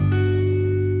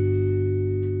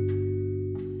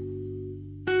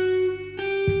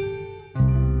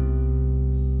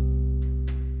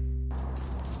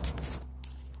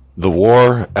The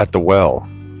War at the Well,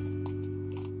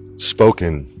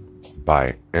 spoken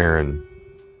by Aaron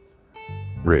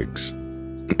Riggs.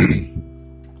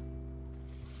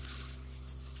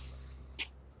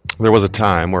 There was a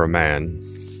time where a man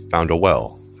found a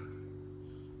well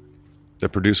that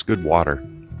produced good water.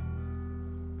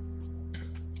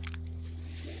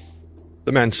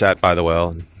 The man sat by the well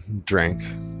and drank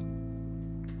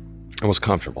and was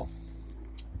comfortable.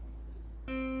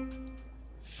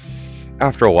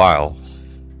 After a while,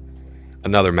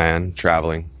 another man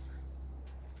traveling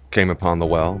came upon the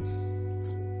well.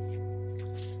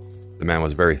 The man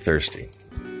was very thirsty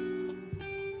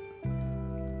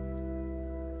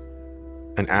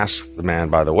and asked the man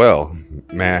by the well,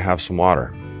 "May I have some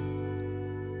water?"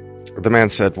 The man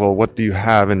said, "Well, what do you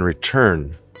have in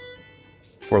return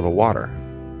for the water?"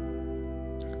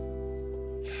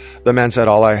 The man said,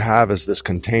 "All I have is this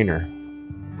container,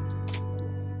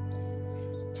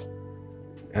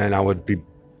 and I would be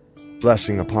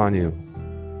blessing upon you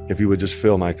if you would just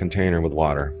fill my container with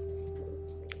water,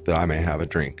 that I may have a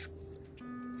drink."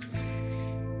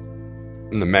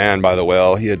 And the man by the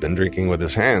well, he had been drinking with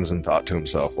his hands and thought to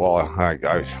himself, "Well,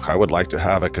 I would like to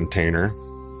have a container."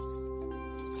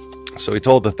 So he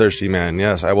told the thirsty man,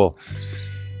 "Yes, I will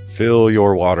fill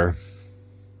your water.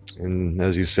 And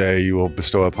as you say, you will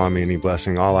bestow upon me any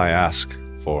blessing. All I ask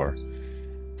for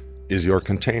is your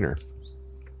container."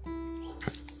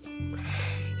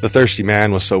 The thirsty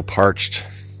man was so parched.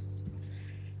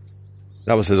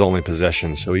 That was his only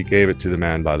possession, so he gave it to the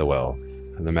man by the well.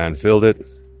 And the man filled it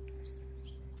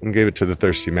and gave it to the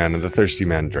thirsty man, and the thirsty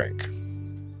man drank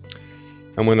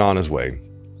and went on his way.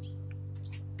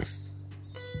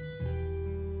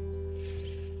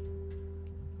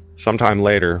 Sometime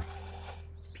later,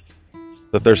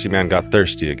 the thirsty man got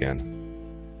thirsty again.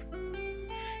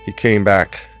 He came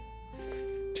back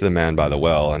to the man by the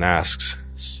well and asks,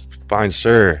 "Fine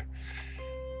sir,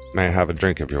 may I have a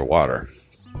drink of your water?"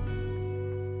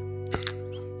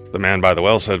 The man by the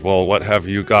well said, "Well, what have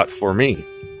you got for me?"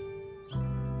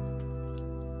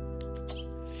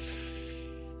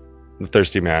 The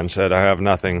thirsty man said, "I have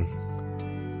nothing.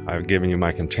 I've given you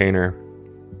my container.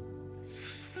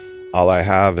 All I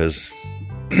have is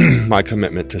my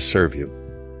commitment to serve you."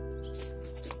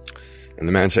 And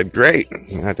the man said, "Great.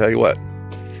 I tell you what,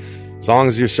 as long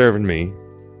as you're serving me,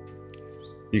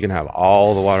 you can have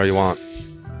all the water you want."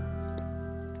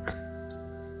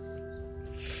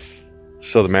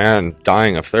 So the man,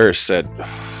 dying of thirst, said,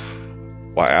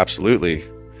 "Why, absolutely.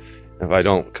 If I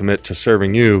don't commit to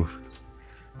serving you,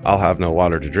 I'll have no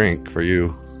water to drink, for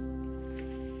you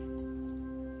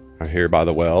are here by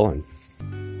the well and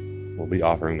will be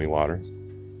offering me water."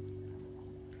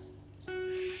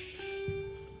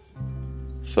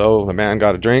 So the man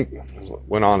got a drink,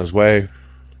 went on his way,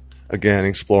 again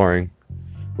exploring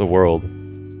the world,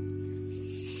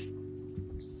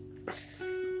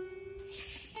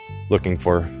 looking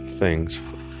for things.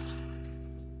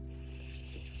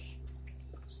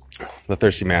 The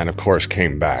thirsty man, of course,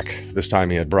 came back. This time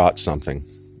he had brought something.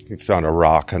 He found a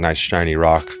rock, a nice shiny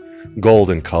rock,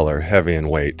 golden color, heavy in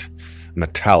weight,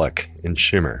 metallic in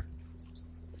shimmer.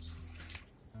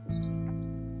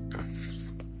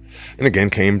 And again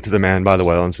came to the man by the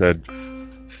well and said,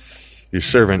 "Your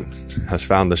servant has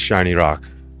found this shiny rock.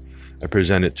 I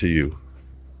present it to you."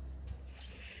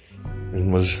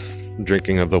 And was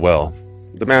drinking of the well.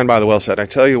 The man by the well said, "I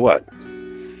tell you what,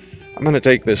 I'm going to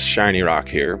take this shiny rock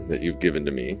here that you've given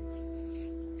to me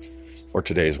for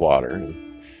today's water, and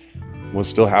we'll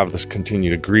still have this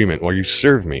continued agreement where you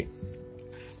serve me.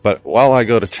 But while I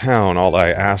go to town, all I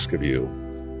ask of you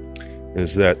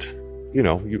is that,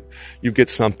 you get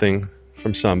something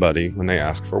from somebody when they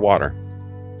ask for water."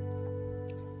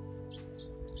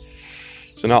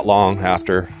 So not long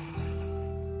after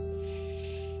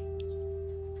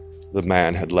the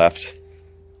man had left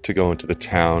to go into the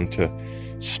town to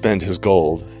spend his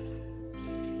gold,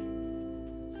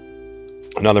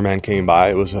 another man came by.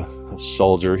 It was a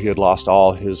soldier. He had lost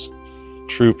all his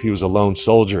troop. He was a lone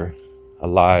soldier,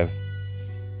 alive,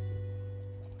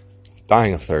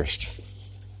 dying of thirst.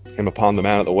 Came upon the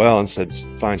man at the well and said,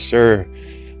 "Fine sir,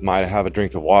 might I have a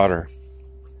drink of water?"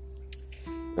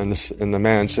 And the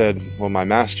man said, "Well, my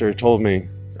master told me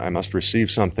I must receive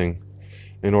something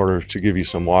in order to give you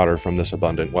some water from this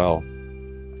abundant well.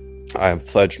 I have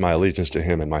pledged my allegiance to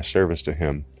him and my service to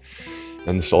him."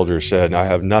 And the soldier said, "I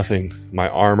have nothing. My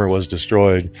armor was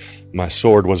destroyed. My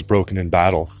sword was broken in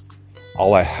battle.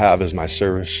 All I have is my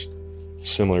service,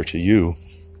 similar to you."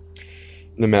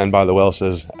 And the man by the well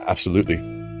says, "Absolutely.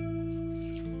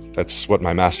 That's what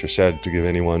my master said, to give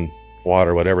anyone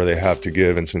water, whatever they have to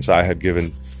give. And since I had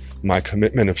given my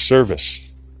commitment of service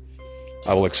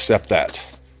I will accept that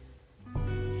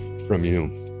from you.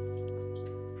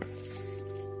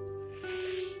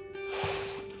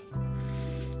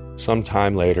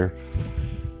 Sometime later,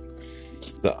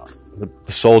 the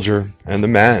soldier and the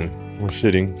man were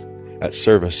sitting at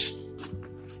service.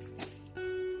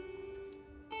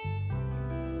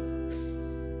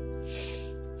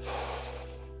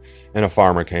 And a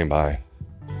farmer came by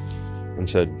and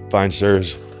said, "Fine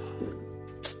sirs,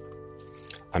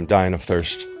 I'm dying of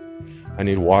thirst. I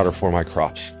need water for my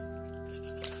crops.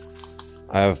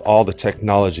 I have all the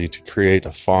technology to create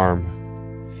a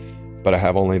farm, but I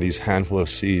have only these handful of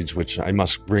seeds which I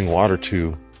must bring water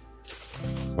to,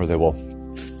 or they will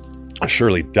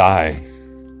surely die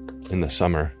in the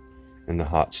summer in the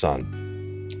hot sun."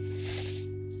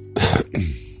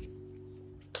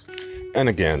 And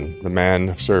again, the man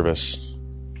of service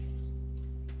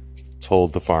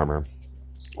told the farmer,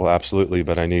 "Well, absolutely,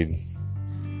 but I need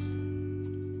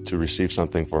to receive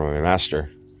something for my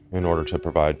master in order to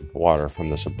provide water from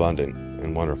this abundant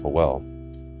and wonderful well."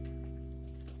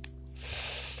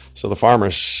 So the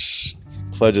farmer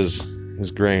pledges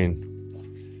his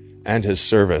grain and his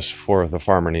service, for the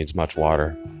farmer needs much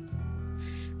water,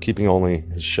 keeping only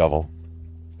his shovel.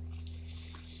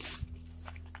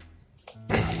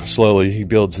 Slowly, he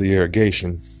builds the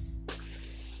irrigation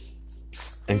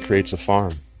and creates a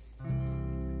farm,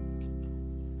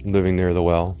 living near the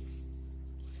well,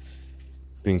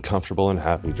 being comfortable and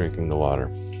happy drinking the water.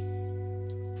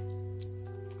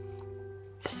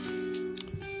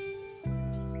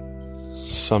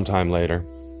 Sometime later,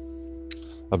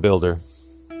 a builder,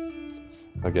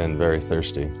 again very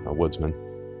thirsty, a woodsman,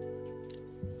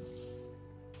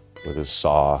 with his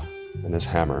saw and his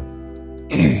hammer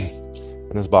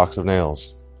and his box of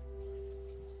nails,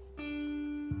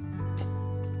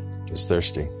 is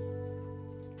thirsty.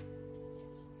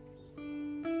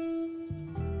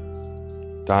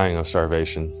 Dying of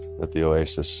starvation at the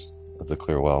oasis of the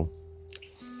clear well,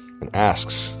 and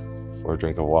asks for a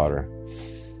drink of water.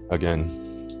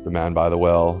 Again, the man by the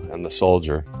well and the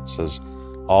soldier says,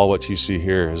 "All what you see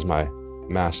here is my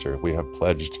master. We have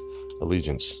pledged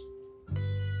allegiance.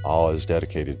 All is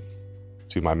dedicated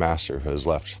to my master who has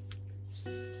left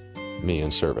me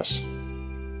in service."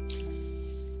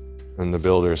 And the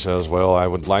builder says, "Well, I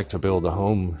would like to build a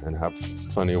home and have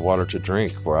plenty of water to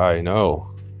drink, for I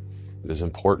know it is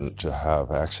important to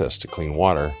have access to clean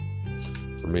water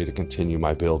for me to continue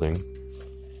my building.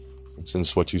 And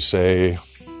since what you say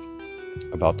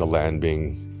about the land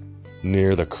being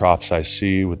near the crops I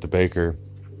see with the baker,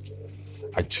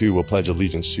 I too will pledge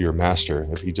allegiance to your master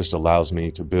if he just allows me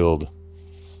to build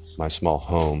my small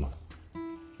home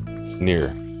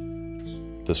near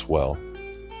this well."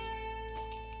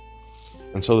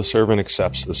 And so the servant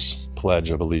accepts this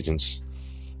pledge of allegiance,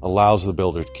 allows the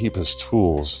builder to keep his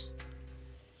tools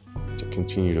to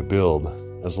continue to build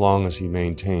as long as he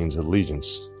maintains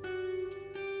allegiance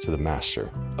to the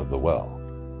master of the well.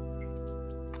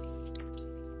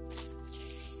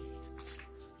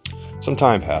 Some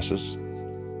time passes.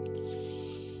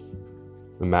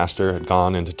 The master had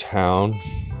gone into town,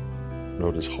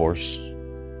 rode his horse,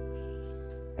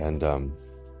 and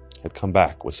had come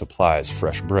back with supplies,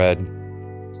 fresh bread,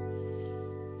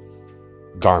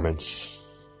 garments,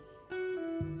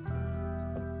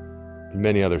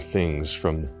 many other things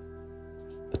from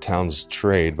the town's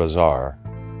trade bazaar,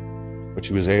 which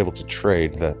he was able to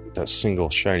trade that single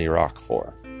shiny rock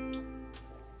for.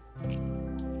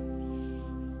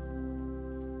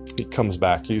 He comes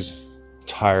back, he's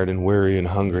tired and weary and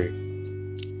hungry,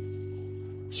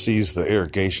 sees the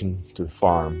irrigation to the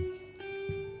farm,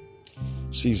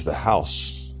 sees the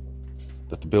house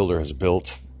that the builder has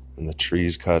built and the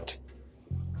trees cut,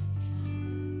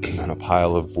 and a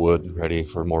pile of wood ready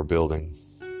for more building.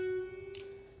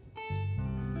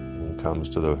 And he comes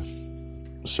to the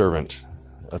servant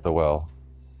at the well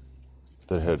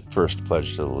that had first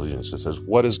pledged to allegiance and says,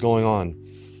 "What is going on?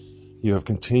 You have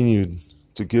continued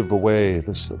to give away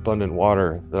this abundant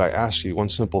water that I asked you one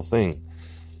simple thing,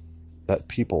 that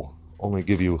people only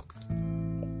give you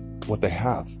what they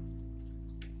have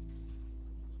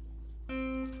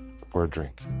for a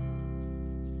drink."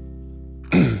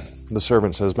 The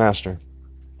servant says, "Master,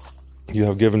 you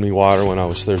have given me water when I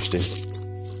was thirsty,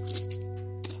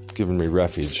 given me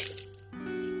refuge.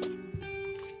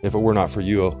 If it were not for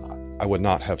you, I would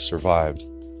not have survived.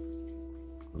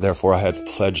 Therefore, I had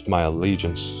pledged my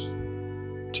allegiance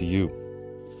to you.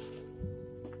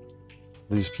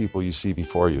 These people you see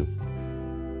before you,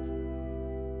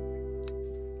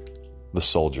 the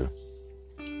soldier,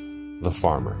 the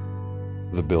farmer,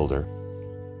 the builder,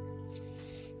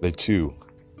 they too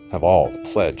have all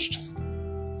pledged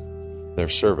their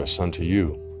service unto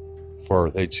you, for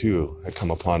they too had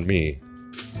come upon me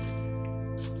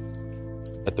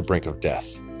at the brink of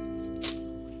death.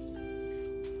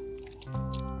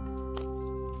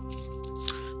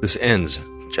 This ends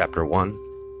chapter 1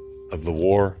 of The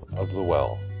War of the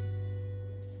Well.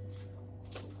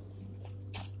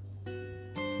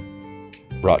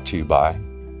 Brought to you by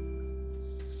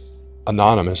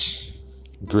Anonymous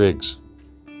Griggs.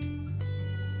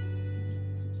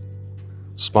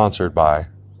 Sponsored by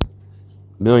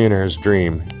Millionaire's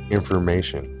Dream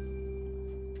Information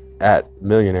at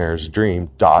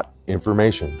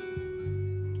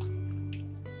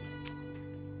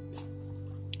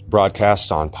millionairesdream.information.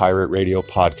 Broadcast on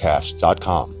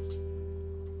pirateradiopodcast.com.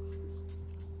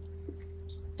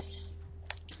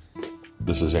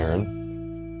 This is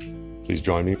Aaron. Please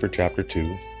join me for chapter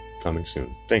 2 coming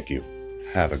soon. Thank you.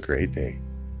 Have a great day.